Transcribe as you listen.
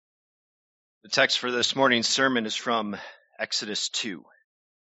The text for this morning's sermon is from Exodus 2.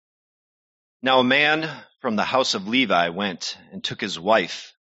 Now a man from the house of Levi went and took his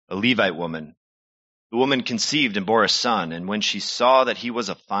wife, a Levite woman. The woman conceived and bore a son, and when she saw that he was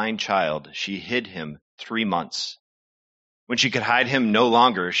a fine child, she hid him 3 months. When she could hide him no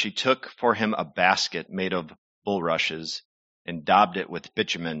longer, she took for him a basket made of bulrushes and daubed it with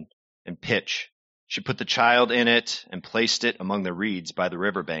bitumen and pitch. She put the child in it and placed it among the reeds by the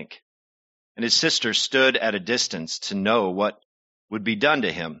river bank. And his sister stood at a distance to know what would be done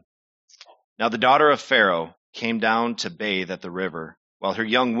to him. Now the daughter of Pharaoh came down to bathe at the river, while her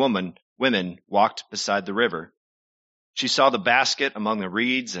young women walked beside the river. She saw the basket among the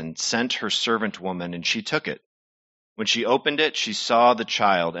reeds and sent her servant woman, and she took it. When she opened it, she saw the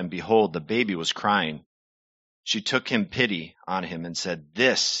child, and behold, the baby was crying. She took him pity on him and said,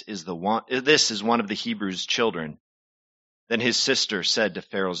 This is one of the Hebrews' children. Then his sister said to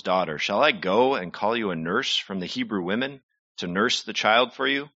Pharaoh's daughter, Shall I go and call you a nurse from the Hebrew women to nurse the child for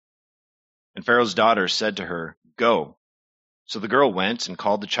you? And Pharaoh's daughter said to her, Go. So the girl went and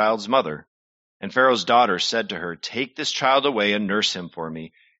called the child's mother. And Pharaoh's daughter said to her, Take this child away and nurse him for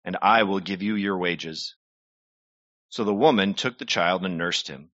me, and I will give you your wages. So the woman took the child and nursed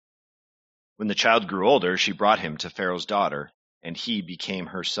him. When the child grew older, she brought him to Pharaoh's daughter, and he became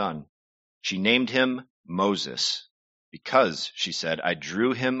her son. She named him Moses, because, she said, I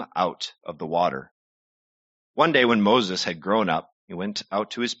drew him out of the water. One day when Moses had grown up, he went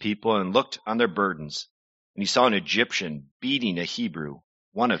out to his people and looked on their burdens, and he saw an Egyptian beating a Hebrew,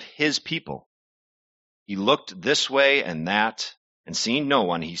 one of his people. He looked this way and that, and seeing no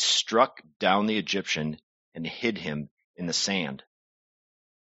one, he struck down the Egyptian and hid him in the sand.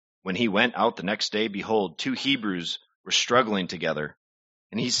 When he went out the next day, behold, 2 Hebrews were struggling together.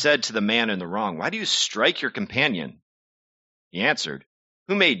 And he said to the man in the wrong, Why do you strike your companion? He answered,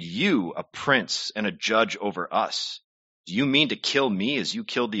 Who made you a prince and a judge over us? Do you mean to kill me as you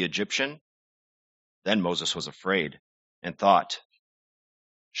killed the Egyptian? Then Moses was afraid and thought,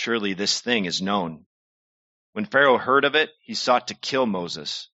 Surely this thing is known. When Pharaoh heard of it, he sought to kill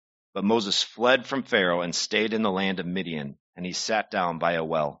Moses. But Moses fled from Pharaoh and stayed in the land of Midian, and he sat down by a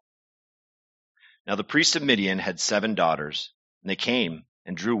well. Now the priest of Midian had 7 daughters, and they came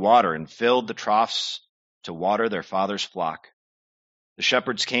and drew water and filled the troughs to water their father's flock. The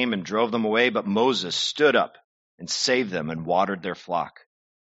shepherds came and drove them away, but Moses stood up and saved them and watered their flock.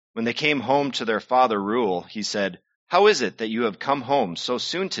 When they came home to their father Reuel, he said, How is it that you have come home so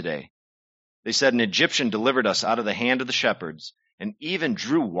soon today? They said, An Egyptian delivered us out of the hand of the shepherds, and even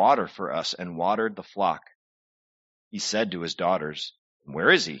drew water for us and watered the flock. He said to his daughters,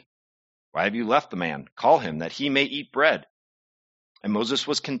 Where is he? Why have you left the man? Call him, that he may eat bread. And Moses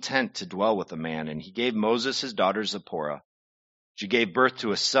was content to dwell with the man, and he gave Moses his daughter Zipporah. She gave birth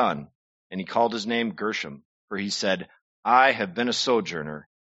to a son, and he called his name Gershom, for he said, I have been a sojourner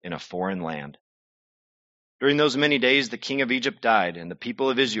in a foreign land. During those many days the king of Egypt died, and the people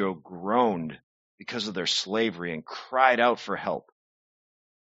of Israel groaned because of their slavery and cried out for help.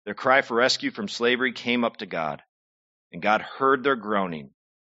 Their cry for rescue from slavery came up to God, and God heard their groaning,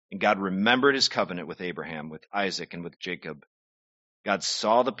 and God remembered his covenant with Abraham, with Isaac, and with Jacob. God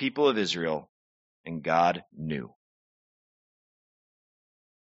saw the people of Israel, and God knew.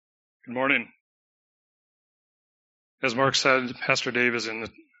 Good morning. As Mark said, Pastor Dave is in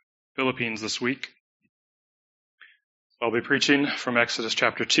the Philippines this week. I'll be preaching from Exodus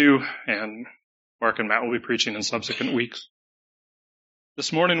chapter 2, and Mark and Matt will be preaching in subsequent weeks.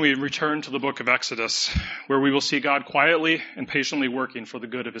 This morning we return to the book of Exodus, where we will see God quietly and patiently working for the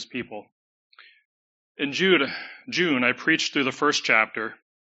good of his people. In June, I preached through the first chapter.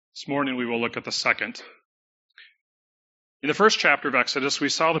 This morning we will look at the second. In the first chapter of Exodus, we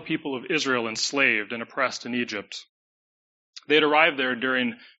saw the people of Israel enslaved and oppressed in Egypt. They had arrived there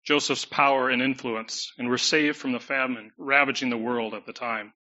during Joseph's power and influence and were saved from the famine ravaging the world at the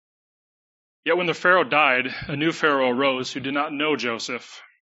time. Yet when the Pharaoh died, a new Pharaoh arose who did not know Joseph.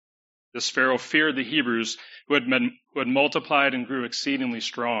 This Pharaoh feared the Hebrews who had multiplied and grew exceedingly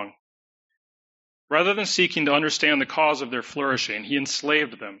strong. Rather than seeking to understand the cause of their flourishing, he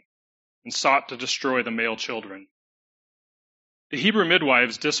enslaved them and sought to destroy the male children. The Hebrew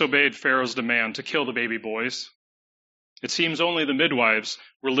midwives disobeyed Pharaoh's demand to kill the baby boys. It seems only the midwives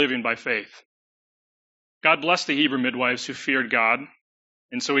were living by faith. God blessed the Hebrew midwives who feared God,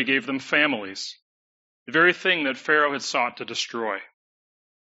 and so he gave them families, the very thing that Pharaoh had sought to destroy.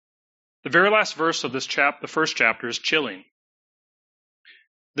 The very last verse of the first chapter is chilling.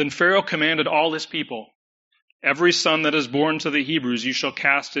 Then Pharaoh commanded all his people, Every son that is born to the Hebrews you shall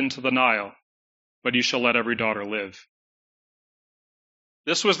cast into the Nile, but you shall let every daughter live.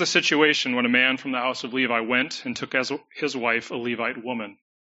 This was the situation when a man from the house of Levi went and took as his wife a Levite woman.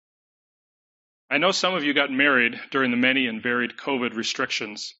 I know some of you got married during the many and varied COVID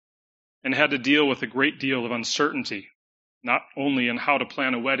restrictions and had to deal with a great deal of uncertainty, not only in how to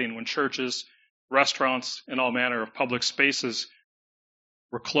plan a wedding when churches, restaurants, and all manner of public spaces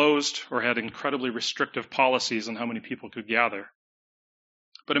were closed or had incredibly restrictive policies on how many people could gather.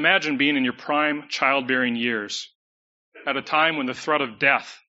 But imagine being in your prime childbearing years at a time when the threat of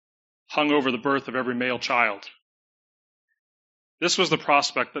death hung over the birth of every male child. This was the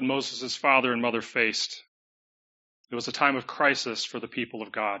prospect that Moses' father and mother faced. It was a time of crisis for the people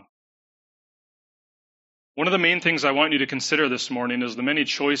of God. One of the main things I want you to consider this morning is the many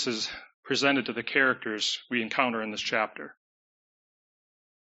choices presented to the characters we encounter in this chapter.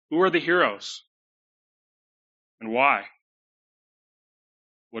 Who are the heroes? And why?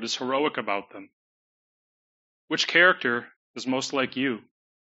 What is heroic about them? Which character is most like you?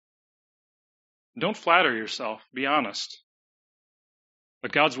 Don't flatter yourself, be honest.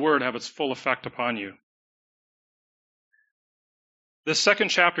 Let God's word have its full effect upon you. This second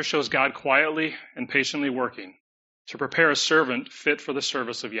chapter shows God quietly and patiently working to prepare a servant fit for the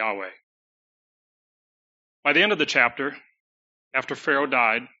service of Yahweh. By the end of the chapter, after Pharaoh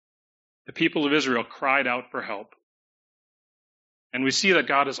died, the people of Israel cried out for help. And we see that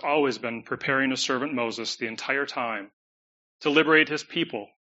God has always been preparing a servant Moses the entire time to liberate his people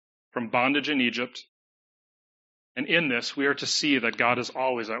from bondage in Egypt. And in this, we are to see that God is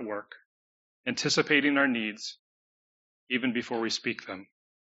always at work, anticipating our needs even before we speak them.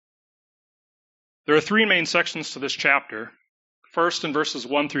 There are three main sections to this chapter. First, in verses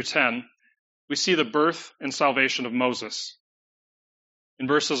 1 through 10, we see the birth and salvation of Moses. In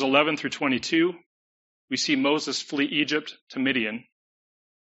verses 11 through 22, we see Moses flee Egypt to Midian.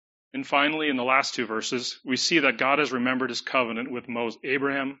 And finally, in the last two verses, we see that God has remembered his covenant with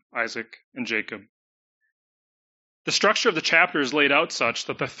Abraham, Isaac, and Jacob. The structure of the chapter is laid out such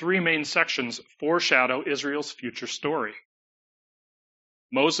that the three main sections foreshadow Israel's future story.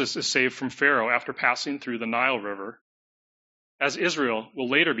 Moses is saved from Pharaoh after passing through the Nile River, as Israel will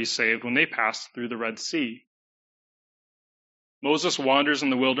later be saved when they pass through the Red Sea. Moses wanders in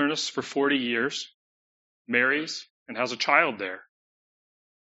the wilderness for 40 years, marries, and has a child there.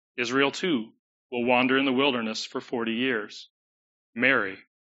 Israel, too, will wander in the wilderness for 40 years, marry,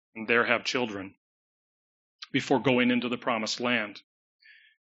 and there have children, before going into the promised land.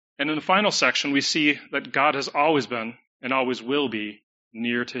 And in the final section, we see that God has always been and always will be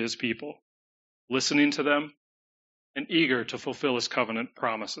near to his people, listening to them and eager to fulfill his covenant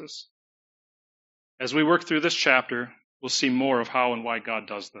promises. As we work through this chapter, we'll see more of how and why God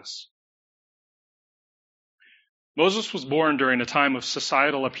does this. Moses was born during a time of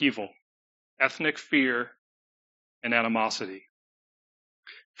societal upheaval, ethnic fear, and animosity.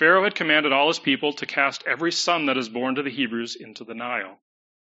 Pharaoh had commanded all his people to cast every son that is born to the Hebrews into the Nile.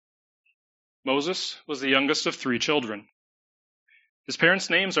 Moses was the youngest of 3 children. His parents'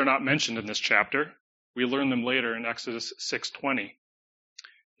 names are not mentioned in this chapter. We learn them later in Exodus 6:20.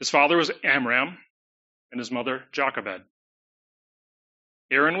 His father was Amram, and his mother Jochebed.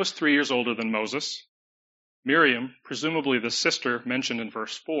 Aaron was 3 years older than Moses. Miriam, presumably the sister mentioned in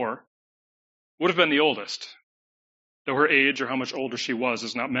verse 4, would have been the oldest, though her age or how much older she was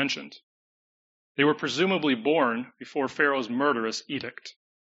is not mentioned. They were presumably born before Pharaoh's murderous edict.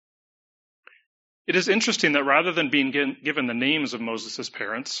 It is interesting that rather than being given the names of Moses'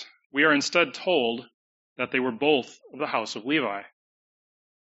 parents, we are instead told that they were both of the house of Levi.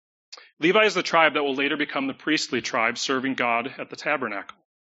 Levi is the tribe that will later become the priestly tribe serving God at the tabernacle.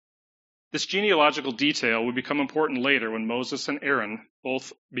 This genealogical detail would become important later when Moses and Aaron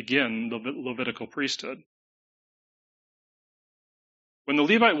both begin the Levitical priesthood. When the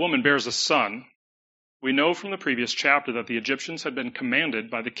Levite woman bears a son, we know from the previous chapter that the Egyptians had been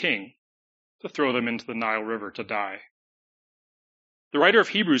commanded by the king to throw them into the Nile River to die. The writer of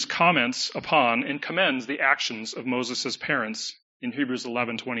Hebrews comments upon and commends the actions of Moses' parents in Hebrews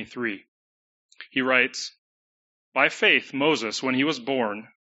 11:23. He writes, "By faith Moses, when he was born,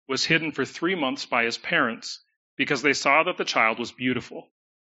 was hidden for 3 months by his parents because they saw that the child was beautiful,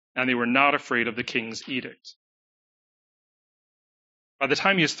 and they were not afraid of the king's edict." By the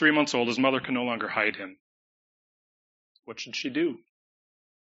time he is 3 months old, his mother can no longer hide him. What should she do?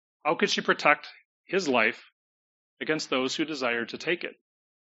 How could she protect his life against those who desired to take it?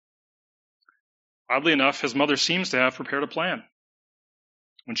 Oddly enough, his mother seems to have prepared a plan.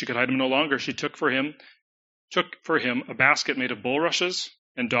 When she could hide him no longer, she took for him a basket made of bulrushes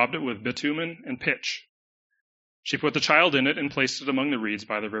and daubed it with bitumen and pitch. She put the child in it and placed it among the reeds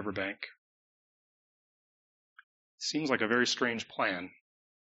by the riverbank. Seems like a very strange plan,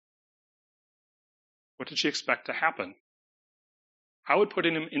 what did she expect to happen? How would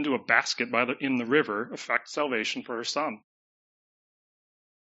putting him into a basket in the river affect salvation for her son?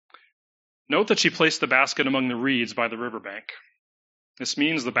 Note that she placed the basket among the reeds by the riverbank. This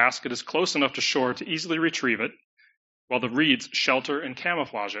means the basket is close enough to shore to easily retrieve it, while the reeds shelter and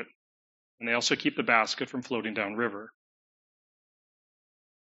camouflage it, and they also keep the basket from floating downriver.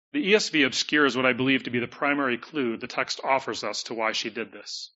 The ESV obscures what I believe to be the primary clue the text offers us to why she did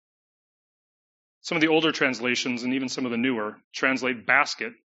this. Some of the older translations, and even some of the newer, translate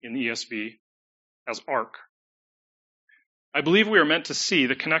basket in the ESV as ark. I believe we are meant to see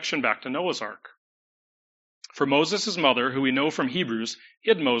the connection back to Noah's ark. For Moses' mother, who we know from Hebrews,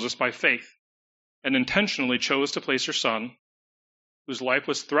 hid Moses by faith and intentionally chose to place her son, whose life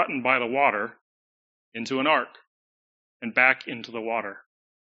was threatened by the water, into an ark and back into the water.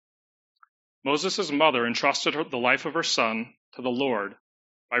 Moses' mother entrusted the life of her son to the Lord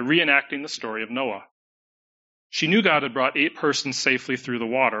by reenacting the story of Noah. She knew God had brought 8 persons safely through the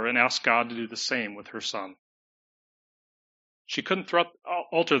water and asked God to do the same with her son. She couldn't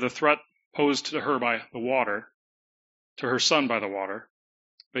alter the threat posed to her by the water, to her son by the water,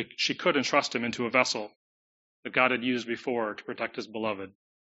 but she could entrust him into a vessel that God had used before to protect his beloved.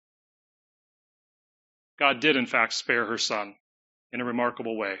 God did, in fact, spare her son in a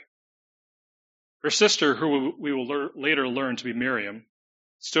remarkable way. Her sister, who we will later learn to be Miriam,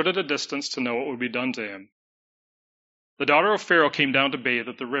 stood at a distance to know what would be done to him. The daughter of Pharaoh came down to bathe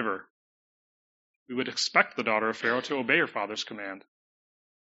at the river. We would expect the daughter of Pharaoh to obey her father's command.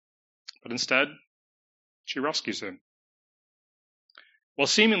 But instead, she rescues him. While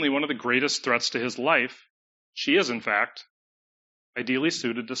seemingly one of the greatest threats to his life, she is, in fact, ideally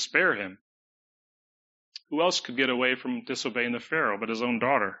suited to spare him. Who else could get away from disobeying the Pharaoh but his own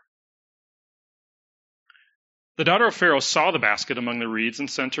daughter? The daughter of Pharaoh saw the basket among the reeds and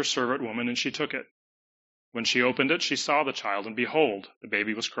sent her servant woman, and she took it. When she opened it, she saw the child, and behold, the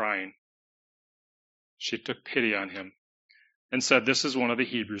baby was crying. She took pity on him and said, "This is one of the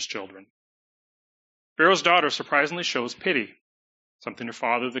Hebrews' children." Pharaoh's daughter surprisingly shows pity, something her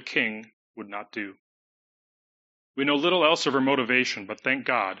father, the king, would not do. We know little else of her motivation, but thank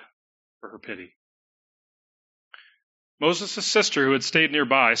God for her pity. Moses' sister, who had stayed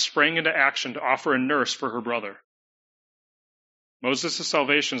nearby, sprang into action to offer a nurse for her brother. Moses'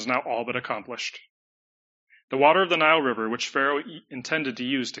 salvation is now all but accomplished. The water of the Nile River, which Pharaoh intended to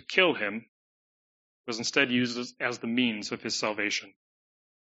use to kill him, was instead used as the means of his salvation.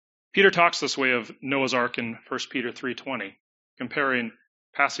 Peter talks this way of Noah's Ark in 1 Peter 3:20, comparing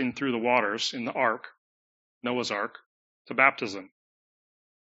passing through the waters in the ark, Noah's Ark, to baptism.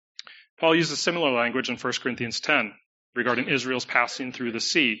 Paul uses similar language in 1 Corinthians 10 regarding Israel's passing through the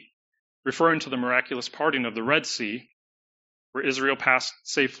sea, referring to the miraculous parting of the Red Sea, where Israel passed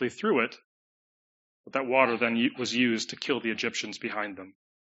safely through it, but that water then was used to kill the Egyptians behind them.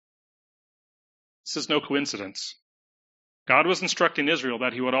 This is no coincidence. God was instructing Israel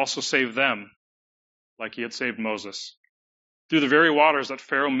that he would also save them, like he had saved Moses, through the very waters that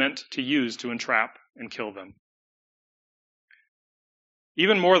Pharaoh meant to use to entrap and kill them.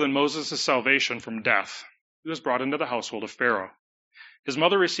 Even more than Moses' salvation from death, he was brought into the household of Pharaoh. His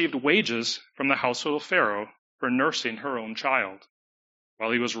mother received wages from the household of Pharaoh for nursing her own child,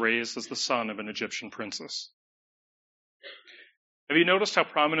 while he was raised as the son of an Egyptian princess. Have you noticed how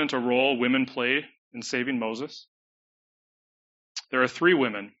prominent a role women play in saving Moses? There are 3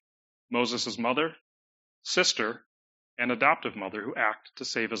 women, Moses' mother, sister, and adoptive mother, who act to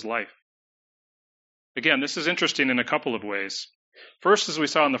save his life. Again, this is interesting in a couple of ways. First, as we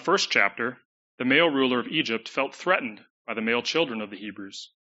saw in the first chapter, the male ruler of Egypt felt threatened by the male children of the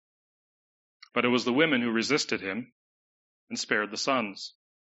Hebrews. But it was the women who resisted him and spared the sons.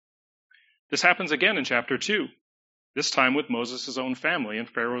 This happens again in chapter 2, this time with Moses' own family and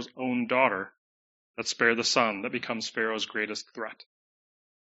Pharaoh's own daughter, that spare the son that becomes Pharaoh's greatest threat.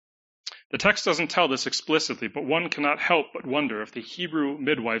 The text doesn't tell this explicitly, but one cannot help but wonder if the Hebrew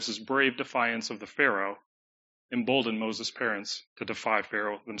midwives' brave defiance of the Pharaoh emboldened Moses' parents to defy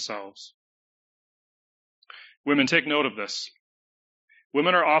Pharaoh themselves. Women, take note of this.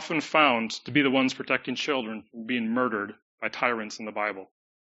 Women are often found to be the ones protecting children from being murdered by tyrants in the Bible.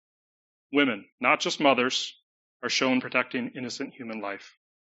 Women, not just mothers, are shown protecting innocent human life.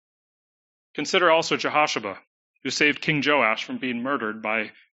 Consider also Jehoshaphat, who saved King Joash from being murdered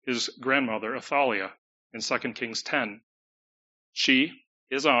by his grandmother Athaliah in 2 Kings 10. She,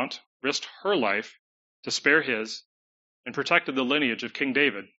 his aunt, risked her life to spare his and protected the lineage of King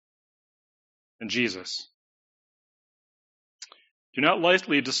David and Jesus. Do not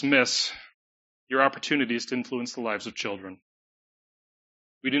lightly dismiss your opportunities to influence the lives of children.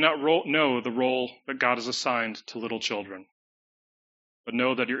 We do not know the role that God has assigned to little children, but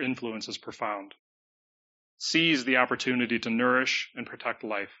know that your influence is profound. Seize the opportunity to nourish and protect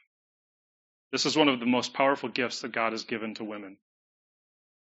life. This is one of the most powerful gifts that God has given to women.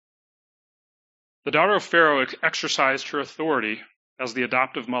 The daughter of Pharaoh exercised her authority as the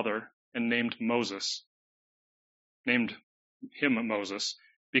adoptive mother and named him Moses,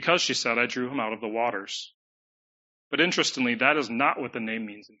 because she said, I drew him out of the waters. But interestingly, that is not what the name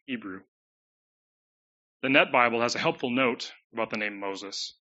means in Hebrew. The Net Bible has a helpful note about the name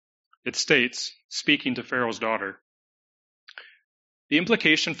Moses. It states, speaking to Pharaoh's daughter, the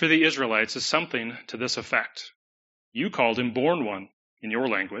implication for the Israelites is something to this effect. You called him born one in your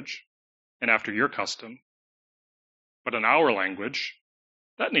language and after your custom. But in our language,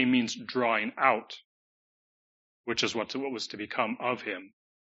 that name means drawing out, which is what was to become of him.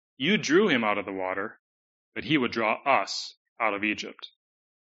 You drew him out of the water, but he would draw us out of Egypt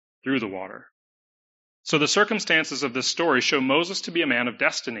through the water. So the circumstances of this story show Moses to be a man of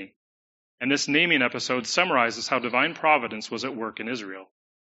destiny, and this naming episode summarizes how divine providence was at work in Israel.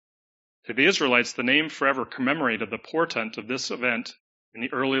 To the Israelites, the name forever commemorated the portent of this event in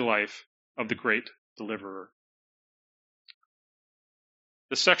the early life of the great deliverer.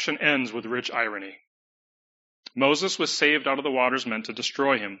 This section ends with rich irony. Moses was saved out of the waters meant to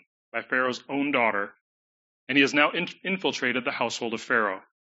destroy him by Pharaoh's own daughter, and he has now infiltrated the household of Pharaoh.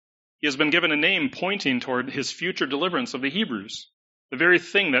 He has been given a name pointing toward his future deliverance of the Hebrews, the very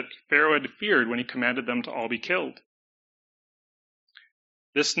thing that Pharaoh had feared when he commanded them to all be killed.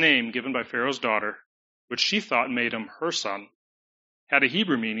 This name, given by Pharaoh's daughter, which she thought made him her son, had a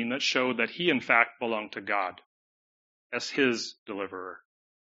Hebrew meaning that showed that he in fact belonged to God as his deliverer.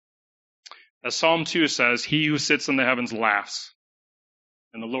 As Psalm 2 says, he who sits in the heavens laughs,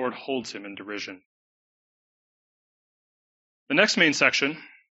 and the Lord holds him in derision. The next main section,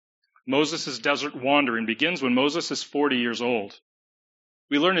 Moses' desert wandering, begins when Moses is 40 years old.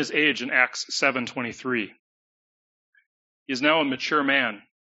 We learn his age in Acts 7:23. He is now a mature man,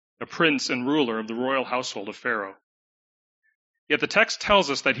 a prince and ruler of the royal household of Pharaoh. Yet the text tells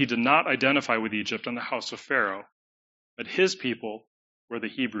us that he did not identify with Egypt and the house of Pharaoh, but his people were the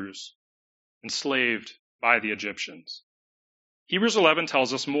Hebrews, enslaved by the Egyptians. Hebrews 11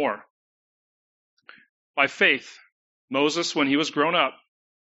 tells us more. By faith, Moses, when he was grown up,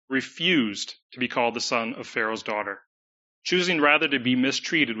 refused to be called the son of Pharaoh's daughter, choosing rather to be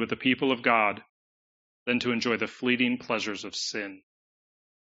mistreated with the people of God than to enjoy the fleeting pleasures of sin.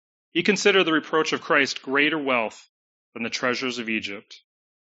 He considered the reproach of Christ greater wealth than the treasures of Egypt,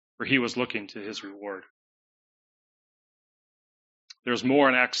 for he was looking to his reward. There's more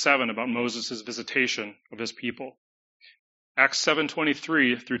in Acts 7 about Moses' visitation of his people. Acts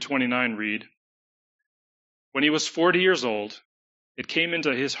 7:23 through 29 read, when he was 40 years old, it came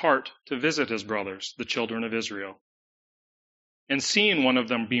into his heart to visit his brothers, the children of Israel. And seeing one of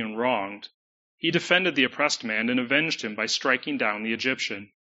them being wronged, he defended the oppressed man and avenged him by striking down the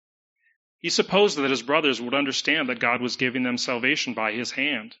Egyptian. He supposed that his brothers would understand that God was giving them salvation by his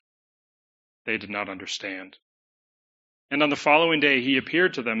hand. They did not understand. And on the following day he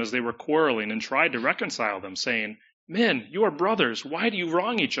appeared to them as they were quarreling and tried to reconcile them, saying, men, you are brothers. Why do you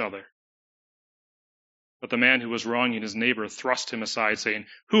wrong each other? But the man who was wronging his neighbor thrust him aside, saying,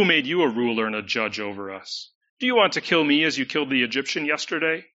 who made you a ruler and a judge over us? Do you want to kill me as you killed the Egyptian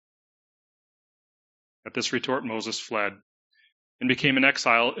yesterday? At this retort Moses fled and became an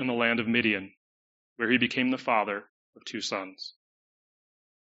exile in the land of Midian, where he became the father of 2 sons.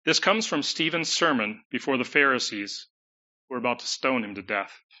 This comes from Stephen's sermon before the Pharisees, who were about to stone him to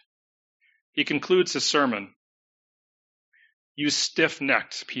death. He concludes his sermon, you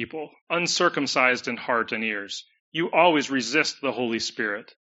stiff-necked people, uncircumcised in heart and ears, you always resist the Holy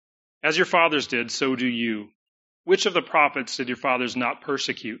Spirit. As your fathers did, so do you. Which of the prophets did your fathers not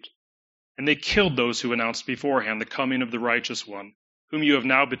persecute? And they killed those who announced beforehand the coming of the righteous one, whom you have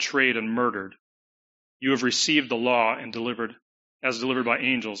now betrayed and murdered. You have received the law and delivered by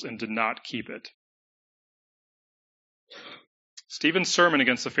angels and did not keep it. Stephen's sermon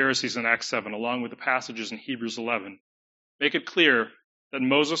against the Pharisees in Acts 7, along with the passages in Hebrews 11, make it clear that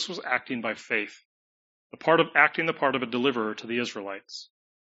Moses was acting by faith, acting the part of a deliverer to the Israelites.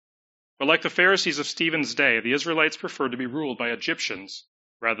 But like the Pharisees of Stephen's day, the Israelites preferred to be ruled by Egyptians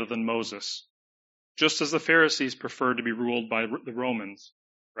rather than Moses, just as the Pharisees preferred to be ruled by the Romans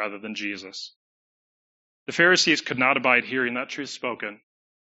rather than Jesus. The Pharisees could not abide hearing that truth spoken,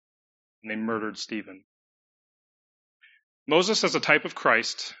 and they murdered Stephen. Moses, as a type of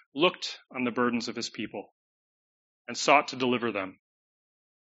Christ, looked on the burdens of his people and sought to deliver them.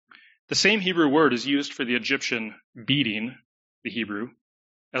 The same Hebrew word is used for the Egyptian beating, the Hebrew,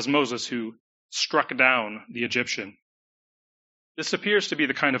 as Moses who struck down the Egyptian. This appears to be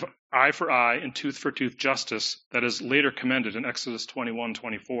the kind of eye for eye and tooth for tooth justice that is later commended in Exodus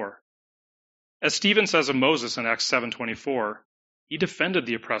 21:24. As Stephen says of Moses in Acts 7:24, he defended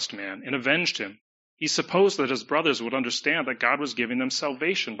the oppressed man and avenged him. He supposed that his brothers would understand that God was giving them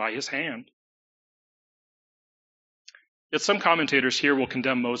salvation by his hand. Yet some commentators here will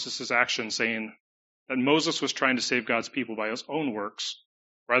condemn Moses' action, saying that Moses was trying to save God's people by his own works,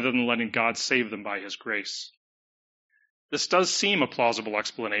 rather than letting God save them by his grace. This does seem a plausible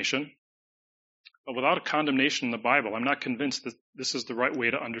explanation, but without a condemnation in the Bible, I'm not convinced that this is the right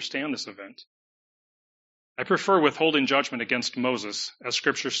way to understand this event. I prefer withholding judgment against Moses, as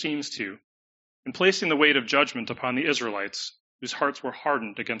Scripture seems to, and placing the weight of judgment upon the Israelites, whose hearts were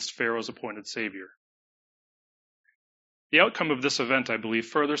hardened against Pharaoh's appointed Savior. The outcome of this event, I believe,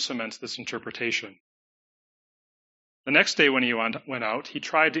 further cements this interpretation. The next day when he went out, he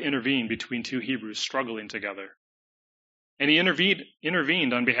tried to intervene between two Hebrews struggling together. And he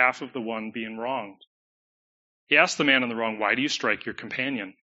intervened on behalf of the one being wronged. He asked the man in the wrong, "Why do you strike your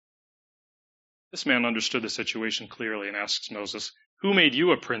companion?" This man understood the situation clearly and asks Moses, "Who made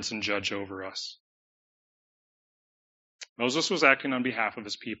you a prince and judge over us?" Moses was acting on behalf of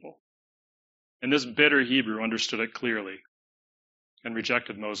his people. And this bitter Hebrew understood it clearly and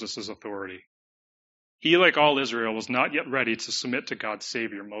rejected Moses' authority. He, like all Israel, was not yet ready to submit to God's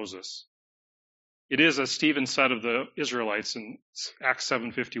Savior, Moses. It is, as Stephen said of the Israelites in Acts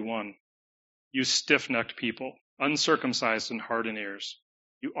 7:51, "You stiff-necked people, uncircumcised in heart and ears,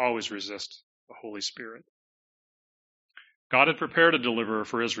 you always resist the Holy Spirit." God had prepared a deliverer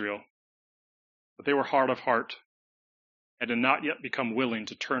for Israel, but they were hard of heart and had not yet become willing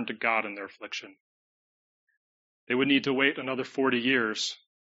to turn to God in their affliction. They would need to wait another 40 years.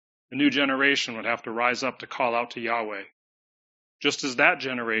 A new generation would have to rise up to call out to Yahweh, just as that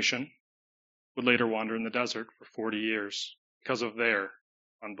generation would later wander in the desert for 40 years because of their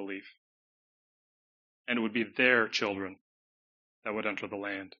unbelief. And it would be their children that would enter the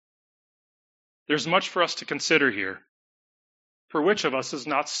land. There's much for us to consider here. For which of us is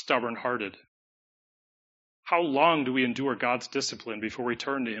not stubborn-hearted? How long do we endure God's discipline before we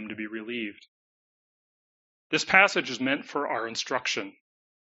turn to him to be relieved? This passage is meant for our instruction,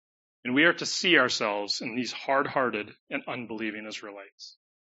 and we are to see ourselves in these hard-hearted and unbelieving Israelites.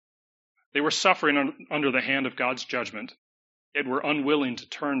 They were suffering under the hand of God's judgment, yet were unwilling to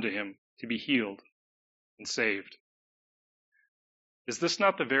turn to him to be healed and saved. Is this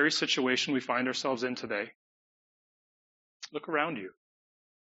not the very situation we find ourselves in today? Look around you.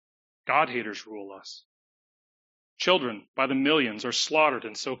 God-haters rule us. Children, by the millions, are slaughtered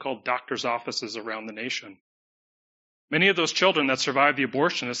in so-called doctors' offices around the nation. Many of those children that survive the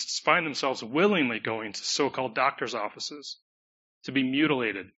abortionists find themselves willingly going to so-called doctors' offices to be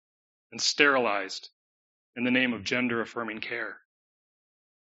mutilated and sterilized in the name of gender-affirming care.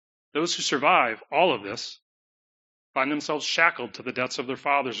 Those who survive all of this find themselves shackled to the debts of their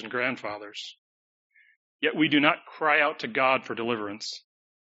fathers and grandfathers. Yet we do not cry out to God for deliverance.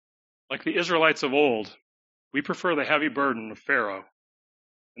 Like the Israelites of old, we prefer the heavy burden of Pharaoh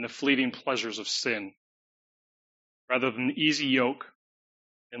and the fleeting pleasures of sin, rather than the easy yoke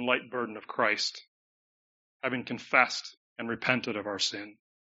and light burden of Christ, having confessed and repented of our sin.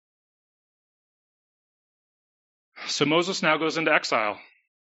 So Moses now goes into exile,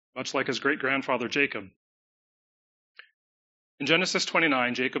 much like his great-grandfather Jacob. In Genesis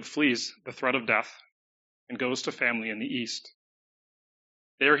 29, Jacob flees the threat of death and goes to family in the east.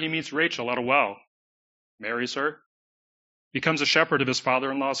 There he meets Rachel at a well, marries her, becomes a shepherd of his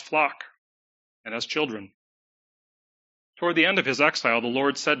father-in-law's flock, and has children. Toward the end of his exile, the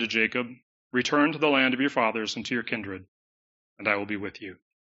Lord said to Jacob, "Return to the land of your fathers and to your kindred, and I will be with you."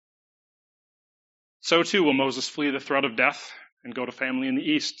 So too will Moses flee the threat of death and go to family in the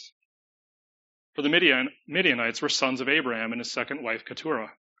east. For the Midianites were sons of Abraham and his second wife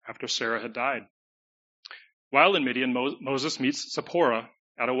Keturah, after Sarah had died. While in Midian, Moses meets Zipporah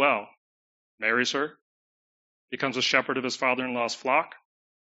at a well, marries her, becomes a shepherd of his father-in-law's flock,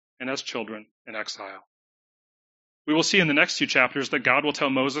 and has children in exile. We will see in the next few chapters that God will tell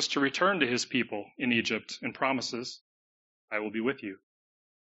Moses to return to his people in Egypt and promises, "I will be with you."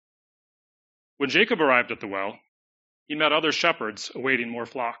 When Jacob arrived at the well, he met other shepherds awaiting more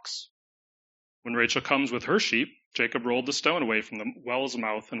flocks. When Rachel comes with her sheep, Jacob rolled the stone away from the well's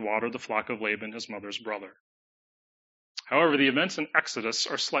mouth and watered the flock of Laban, his mother's brother. However, the events in Exodus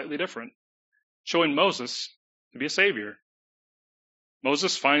are slightly different, showing Moses to be a savior.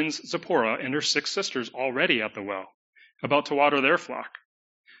 Moses finds Zipporah and her 6 sisters already at the well, about to water their flock.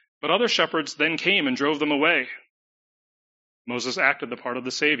 But other shepherds then came and drove them away. Moses acted the part of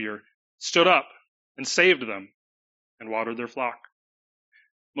the Savior, stood up and saved them and watered their flock.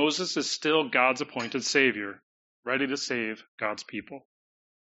 Moses is still God's appointed Savior, ready to save God's people.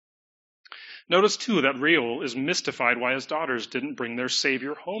 Notice, too, that Reuel is mystified why his daughters didn't bring their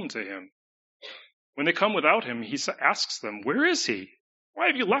Savior home to him. When they come without him, he asks them, "Where is he? Why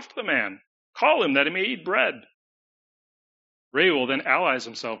have you left the man? Call him that he may eat bread." Reuel then allies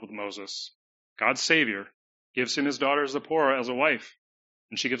himself with Moses. God's Savior gives him his daughter Zipporah as a wife,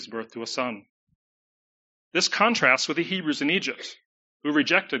 and she gives birth to a son. This contrasts with the Hebrews in Egypt, who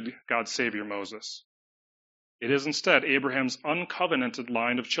rejected God's Savior Moses. It is instead Abraham's uncovenanted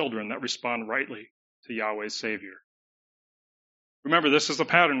line of children that respond rightly to Yahweh's Savior. Remember, this is the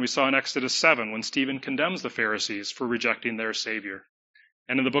pattern we saw in Exodus 7 when Stephen condemns the Pharisees for rejecting their Savior.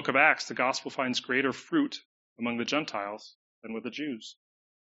 And in the book of Acts, the gospel finds greater fruit among the Gentiles than with the Jews.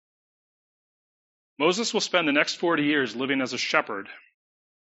 Moses will spend the next 40 years living as a shepherd,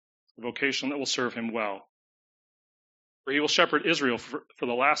 a vocation that will serve him well. For he will shepherd Israel for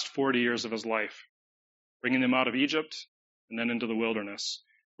the last 40 years of his life, bringing them out of Egypt and then into the wilderness,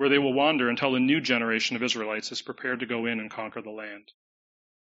 where they will wander until a new generation of Israelites is prepared to go in and conquer the land.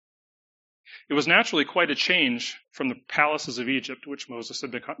 It was naturally quite a change from the palaces of Egypt, which Moses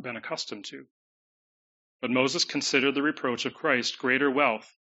had been accustomed to. But Moses considered the reproach of Christ greater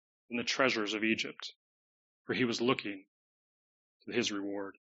wealth than the treasures of Egypt, for he was looking to his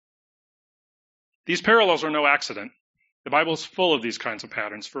reward. These parallels are no accident. The Bible is full of these kinds of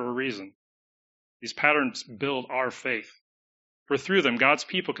patterns for a reason. These patterns build our faith, for through them, God's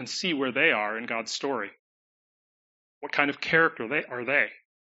people can see where they are in God's story. What kind of character are they?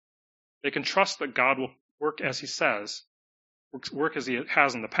 They can trust that God will work as he says, work as he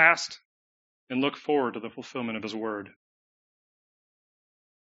has in the past, and look forward to the fulfillment of his word.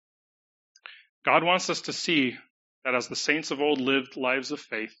 God wants us to see that as the saints of old lived lives of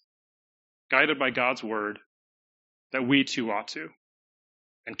faith, guided by God's word, that we too ought to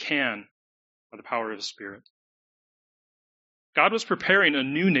and can by the power of his Spirit. God was preparing a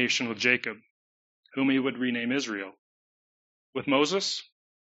new nation with Jacob, whom he would rename Israel. With Moses,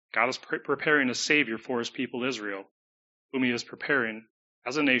 God is preparing a Savior for his people Israel, whom he is preparing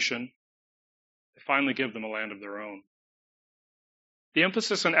as a nation to finally give them a land of their own. The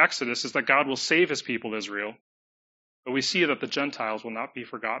emphasis in Exodus is that God will save his people Israel, but we see that the Gentiles will not be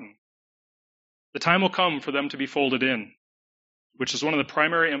forgotten. The time will come for them to be folded in, which is one of the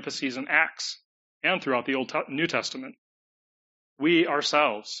primary emphases in Acts and throughout the New Testament. We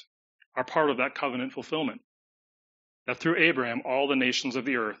ourselves are part of that covenant fulfillment, that through Abraham all the nations of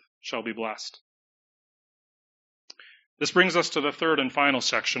the earth shall be blessed. This brings us to the third and final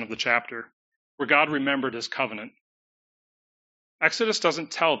section of the chapter, where God remembered his covenant. Exodus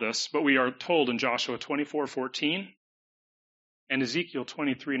doesn't tell this, but we are told in Joshua 24:14 and Ezekiel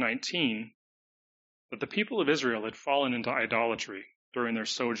 23:19 that the people of Israel had fallen into idolatry during their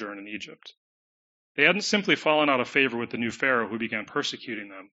sojourn in Egypt. They hadn't simply fallen out of favor with the new Pharaoh who began persecuting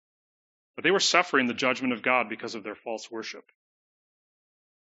them, but they were suffering the judgment of God because of their false worship.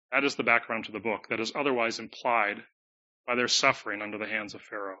 That is the background to the book that is otherwise implied by their suffering under the hands of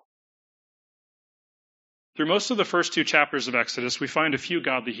Pharaoh. Through most of the first two chapters of Exodus, we find a few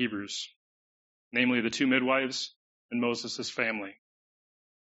godly Hebrews, namely the two midwives and Moses' family.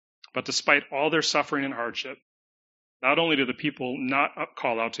 But despite all their suffering and hardship, not only do the people not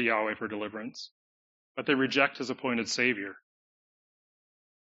call out to Yahweh for deliverance, but they reject his appointed Savior.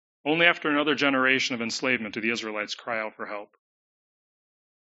 Only after another generation of enslavement do the Israelites cry out for help.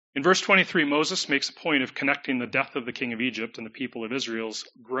 In verse 23, Moses makes a point of connecting the death of the king of Egypt and the people of Israel's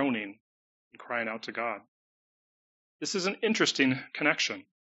groaning and crying out to God. This is an interesting connection.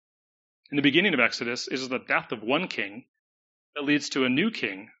 In the beginning of Exodus is the death of one king that leads to a new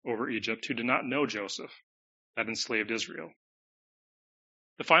king over Egypt who did not know Joseph, that enslaved Israel.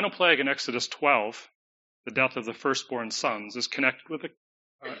 The final plague in Exodus 12, the death of the firstborn sons, is connected with the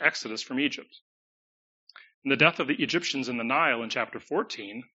Exodus from Egypt. And the death of the Egyptians in the Nile in chapter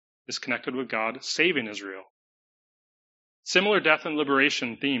 14 is connected with God saving Israel. Similar death and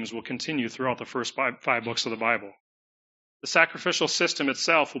liberation themes will continue throughout the first five books of the Bible. The sacrificial system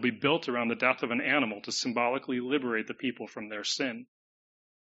itself will be built around the death of an animal to symbolically liberate the people from their sin.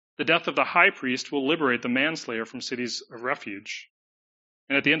 The death of the high priest will liberate the manslayer from cities of refuge.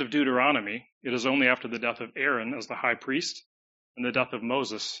 And at the end of Deuteronomy, it is only after the death of Aaron as the high priest and the death of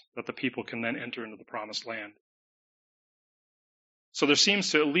Moses that the people can then enter into the promised land. So there seems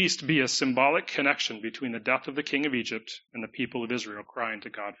to at least be a symbolic connection between the death of the king of Egypt and the people of Israel crying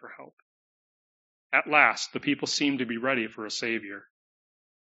to God for help. At last, the people seem to be ready for a Savior.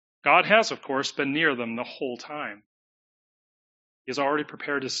 God has, of course, been near them the whole time. He has already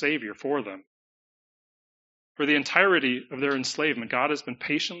prepared his Savior for them. For the entirety of their enslavement, God has been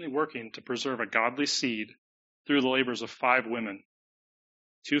patiently working to preserve a godly seed through the labors of 5 women,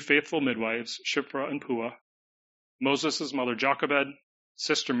 2 faithful midwives, Shiphrah and Puah, Moses' mother Jochebed,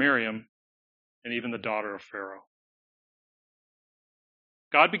 sister Miriam, and even the daughter of Pharaoh.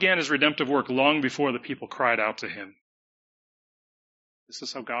 God began his redemptive work long before the people cried out to him. This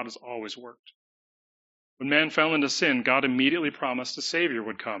is how God has always worked. When man fell into sin, God immediately promised a Savior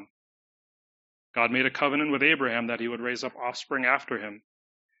would come. God made a covenant with Abraham that he would raise up offspring after him,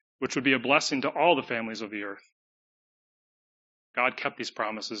 which would be a blessing to all the families of the earth. God kept these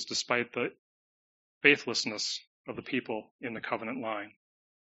promises despite the faithlessness of the people in the covenant line.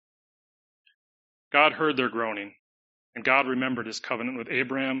 God heard their groaning, and God remembered his covenant with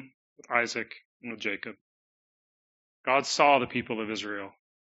Abraham, with Isaac, and with Jacob. God saw the people of Israel,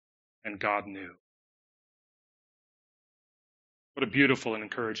 and God knew. What a beautiful and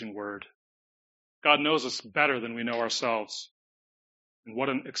encouraging word. God knows us better than we know ourselves. And what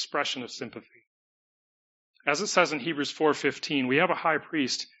an expression of sympathy. As it says in Hebrews 4:15, we have a high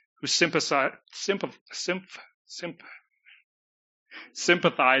priest who sympathizes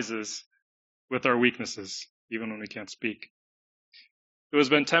with our weaknesses, even when we can't speak, who has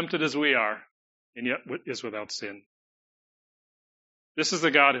been tempted as we are, and yet is without sin. This is the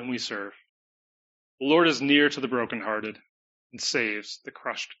God whom we serve. The Lord is near to the brokenhearted and saves the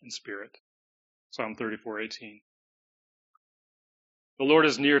crushed in spirit. Psalm 34:18. The Lord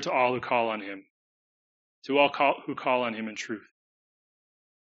is near to all who call on him, to all who call on him in truth.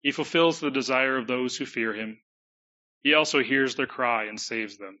 He fulfills the desire of those who fear him. He also hears their cry and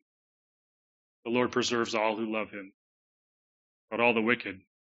saves them. The Lord preserves all who love him, but all the wicked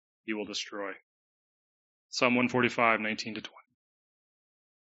he will destroy. Psalm 145:19-20.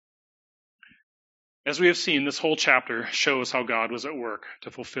 As we have seen, this whole chapter shows how God was at work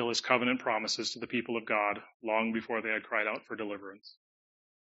to fulfill his covenant promises to the people of God long before they had cried out for deliverance.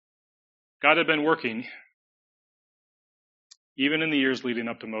 God had been working even in the years leading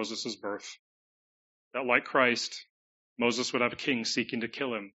up to Moses' birth, that like Christ, Moses would have a king seeking to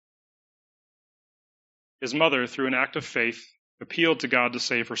kill him. His mother, through an act of faith, appealed to God to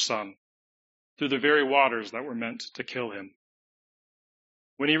save her son through the very waters that were meant to kill him.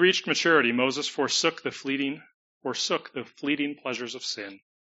 When he reached maturity, Moses forsook the fleeting pleasures of sin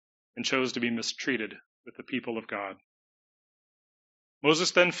and chose to be mistreated with the people of God.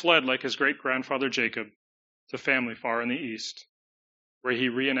 Moses then fled like his great-grandfather Jacob to family far in the east, where he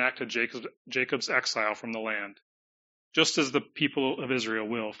reenacted Jacob's exile from the land, just as the people of Israel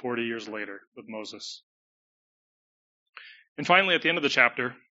will 40 years later with Moses. And finally, at the end of the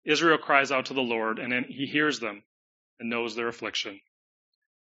chapter, Israel cries out to the Lord, and then he hears them and knows their affliction.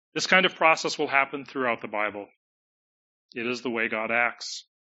 This kind of process will happen throughout the Bible. It is the way God acts.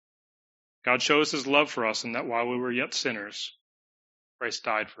 God shows his love for us in that while we were yet sinners, Christ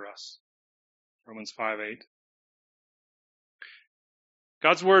died for us. Romans 5:8.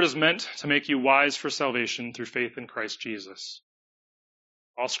 God's word is meant to make you wise for salvation through faith in Christ Jesus.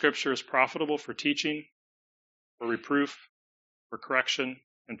 All scripture is profitable for teaching, for reproof, for correction,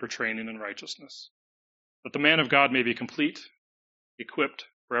 and for training in righteousness, that the man of God may be complete, equipped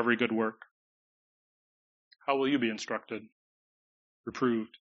for every good work. How will you be instructed,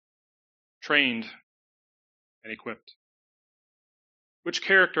 reproved, trained, and equipped? Which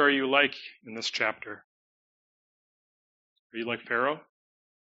character are you like in this chapter? Are you like Pharaoh,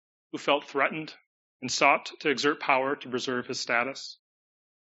 who felt threatened and sought to exert power to preserve his status?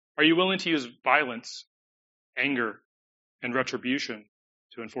 Are you willing to use violence, anger, and retribution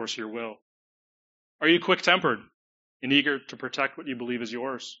to enforce your will? Are you quick-tempered and eager to protect what you believe is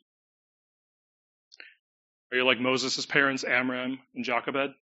yours? Are you like Moses' parents, Amram and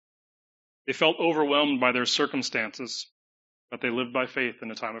Jochebed? They felt overwhelmed by their circumstances, but they lived by faith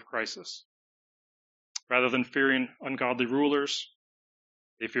in a time of crisis. Rather than fearing ungodly rulers,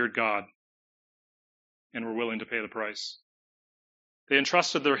 they feared God and were willing to pay the price. They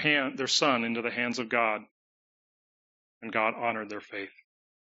entrusted their son into the hands of God, and God honored their faith.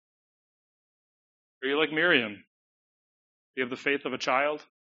 Are you like Miriam? Do you have the faith of a child?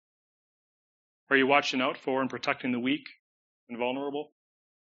 Are you watching out for and protecting the weak and vulnerable?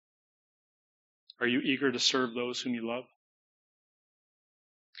 Are you eager to serve those whom you love?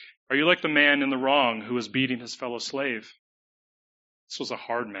 Are you like the man in the wrong who was beating his fellow slave? This was a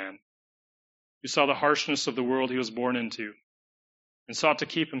hard man who saw the harshness of the world he was born into and sought to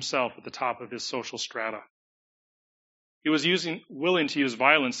keep himself at the top of his social strata. He was willing to use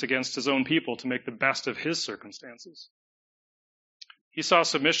violence against his own people to make the best of his circumstances. He saw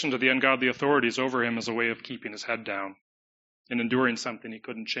submission to the ungodly authorities over him as a way of keeping his head down and enduring something he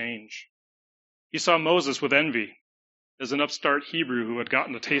couldn't change. He saw Moses with envy as an upstart Hebrew who had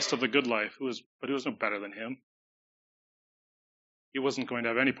gotten a taste of the good life, but he was no better than him. He wasn't going to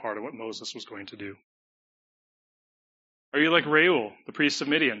have any part of what Moses was going to do. Are you like Reuel, the priest of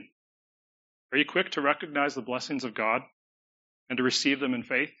Midian? Are you quick to recognize the blessings of God and to receive them in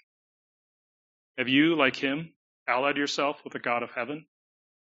faith? Have you, like him, allied yourself with the God of heaven?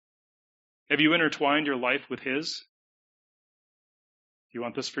 Have you intertwined your life with his? Do you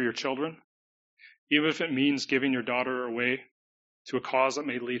want this for your children? Even if it means giving your daughter away to a cause that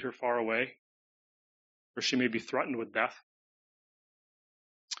may lead her far away, or she may be threatened with death?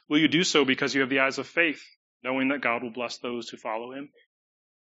 Will you do so because you have the eyes of faith, knowing that God will bless those who follow him?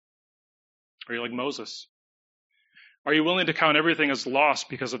 Are you like Moses? Are you willing to count everything as lost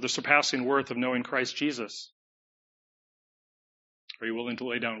because of the surpassing worth of knowing Christ Jesus? Are you willing to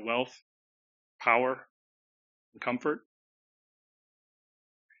lay down wealth, power, and comfort?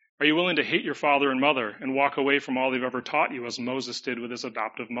 Are you willing to hate your father and mother and walk away from all they've ever taught you as Moses did with his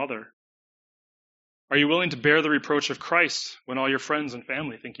adoptive mother? Are you willing to bear the reproach of Christ when all your friends and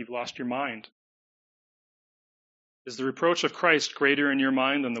family think you've lost your mind? Is the reproach of Christ greater in your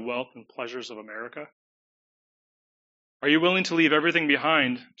mind than the wealth and pleasures of America? Are you willing to leave everything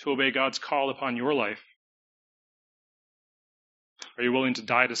behind to obey God's call upon your life? Are you willing to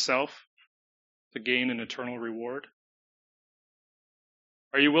die to self to gain an eternal reward?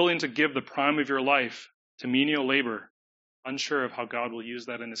 Are you willing to give the prime of your life to menial labor, unsure of how God will use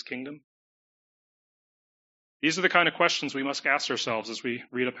that in his kingdom? These are the kind of questions we must ask ourselves as we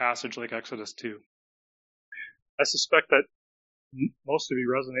read a passage like Exodus 2. I suspect that most of you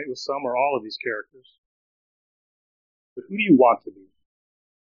resonate with some or all of these characters. But who do you want to be?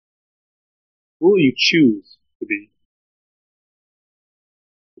 Who will you choose to be?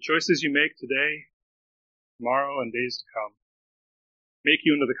 The choices you make today, tomorrow, and days to come make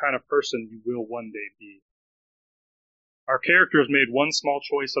you into the kind of person you will one day be. Our character is made one small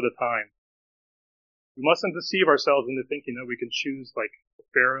choice at a time. We mustn't deceive ourselves into thinking that we can choose like the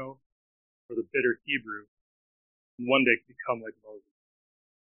Pharaoh or the bitter Hebrew and one day become like Moses.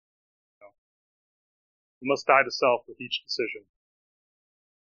 No. We must die to self with each decision.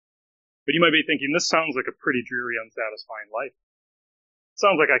 But you might be thinking, this sounds like a pretty dreary, unsatisfying life. It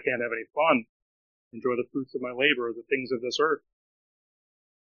sounds like I can't have any fun, enjoy the fruits of my labor or the things of this earth.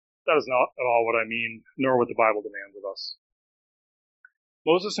 That is not at all what I mean, nor what the Bible demands of us.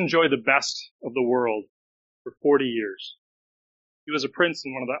 Moses enjoyed the best of the world for 40 years. He was a prince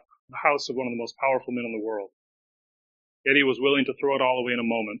in the house of one of the most powerful men in the world. Yet he was willing to throw it all away in a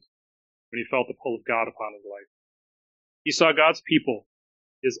moment when he felt the pull of God upon his life. He saw God's people,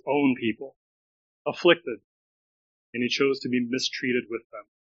 his own people, afflicted, and he chose to be mistreated with them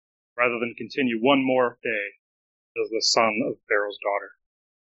rather than continue one more day as the son of Pharaoh's daughter.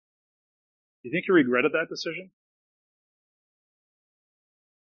 Do you think he regretted that decision?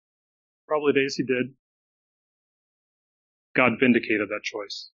 Probably days he did. God vindicated that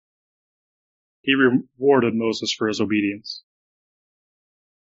choice. He rewarded Moses for his obedience.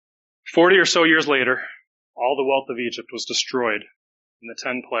 40 or so years later, all the wealth of Egypt was destroyed, and the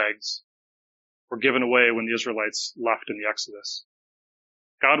 10 plagues were given away when the Israelites left in the Exodus.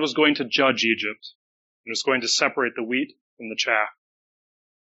 God was going to judge Egypt and was going to separate the wheat from the chaff.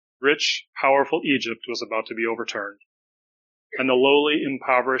 Rich, powerful Egypt was about to be overturned, and the lowly,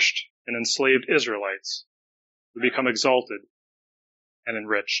 impoverished, and enslaved Israelites would become exalted and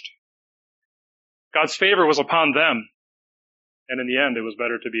enriched. God's favor was upon them, and in the end it was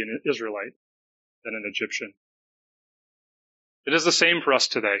better to be an Israelite than an Egyptian. It is the same for us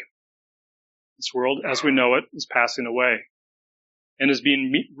today. This world, as we know it, is passing away and is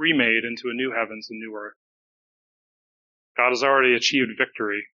being remade into a new heavens and new earth. God has already achieved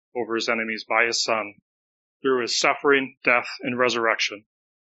victory over his enemies by his Son through his suffering, death, and resurrection.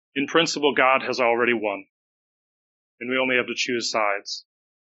 In principle, God has already won, and we only have to choose sides.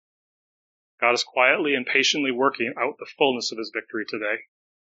 God is quietly and patiently working out the fullness of his victory today.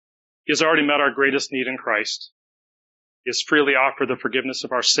 He has already met our greatest need in Christ. He has freely offered the forgiveness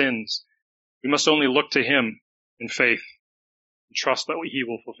of our sins. We must only look to him in faith and trust that he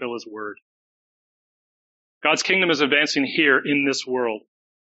will fulfill his word. God's kingdom is advancing here in this world.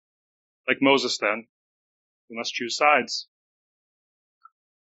 Like Moses then, we must choose sides.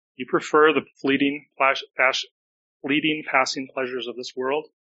 Do you prefer the fleeting, passing pleasures of this world?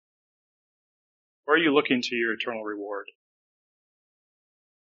 Or are you looking to your eternal reward?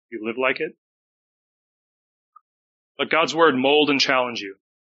 Do you live like it? Let God's word mold and challenge you.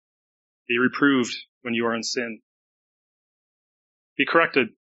 Be reproved when you are in sin. Be corrected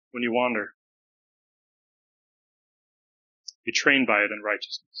when you wander. Be trained by it in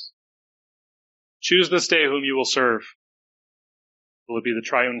righteousness. Choose this day whom you will serve. Will it be the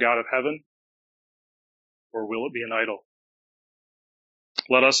triune God of heaven, or will it be an idol?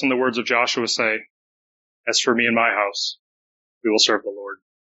 Let us, in the words of Joshua, say, as for me and my house, we will serve the Lord.